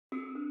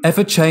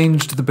Ever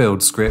changed the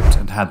build script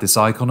and had this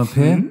icon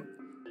appear?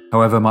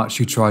 However much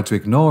you try to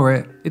ignore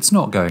it, it's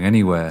not going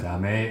anywhere.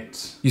 Damn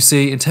it. You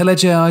see,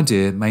 IntelliJ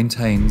IDEA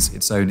maintains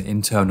its own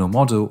internal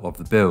model of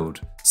the build,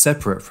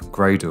 separate from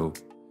Gradle.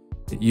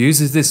 It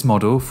uses this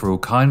model for all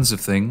kinds of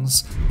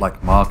things,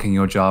 like marking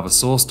your Java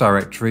source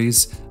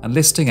directories and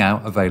listing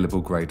out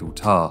available Gradle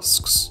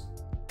tasks.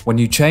 When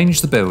you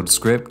change the build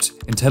script,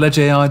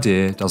 IntelliJ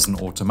IDEA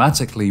doesn't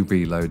automatically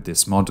reload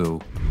this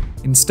model.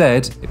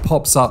 Instead, it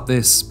pops up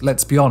this,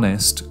 let's be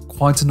honest,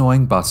 quite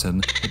annoying button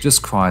that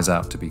just cries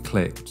out to be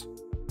clicked.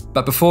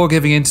 But before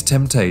giving in to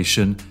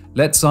temptation,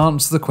 let's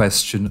answer the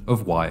question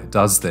of why it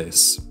does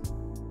this.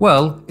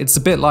 Well, it's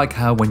a bit like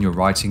how when you're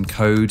writing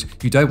code,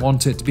 you don't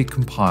want it to be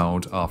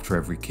compiled after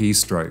every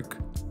keystroke.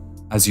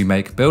 As you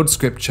make build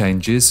script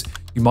changes,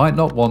 you might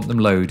not want them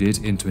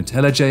loaded into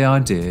IntelliJ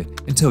IDEA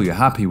until you're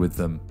happy with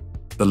them.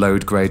 The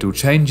Load Gradle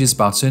Changes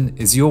button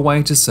is your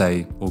way to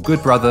say, "Well,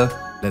 good brother,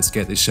 let's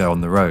get this show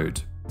on the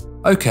road."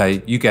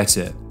 Okay, you get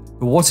it.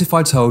 But what if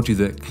I told you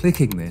that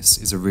clicking this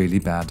is a really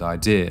bad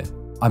idea?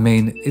 I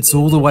mean, it's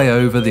all the way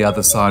over the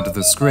other side of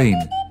the screen.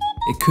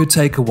 It could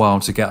take a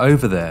while to get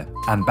over there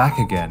and back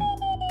again.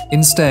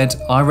 Instead,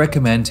 I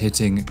recommend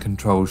hitting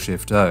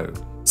Ctrl-Shift-O.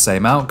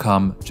 Same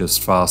outcome,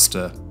 just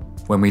faster.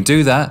 When we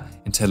do that,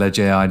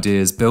 IntelliJ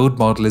IDEA's build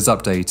model is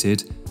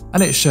updated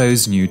and it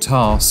shows new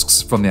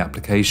tasks from the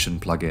application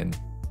plugin.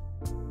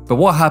 But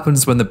what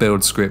happens when the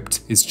build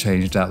script is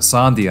changed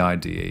outside the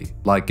IDE,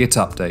 like Git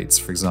updates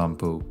for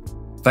example?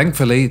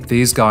 Thankfully,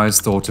 these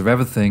guys thought of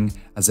everything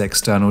as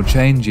external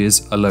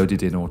changes are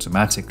loaded in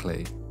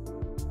automatically.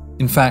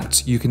 In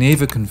fact, you can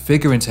either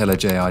configure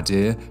IntelliJ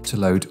IDEA to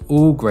load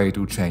all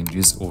Gradle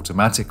changes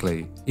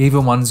automatically,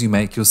 even ones you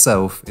make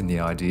yourself in the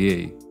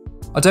IDE.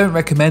 I don't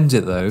recommend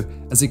it though,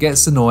 as it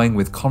gets annoying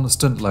with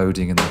constant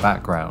loading in the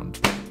background.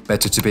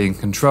 Better to be in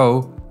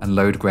control and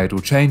load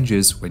Gradle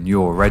changes when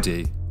you're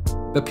ready.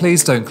 But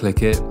please don't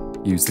click it,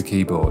 use the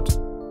keyboard.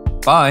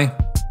 Bye!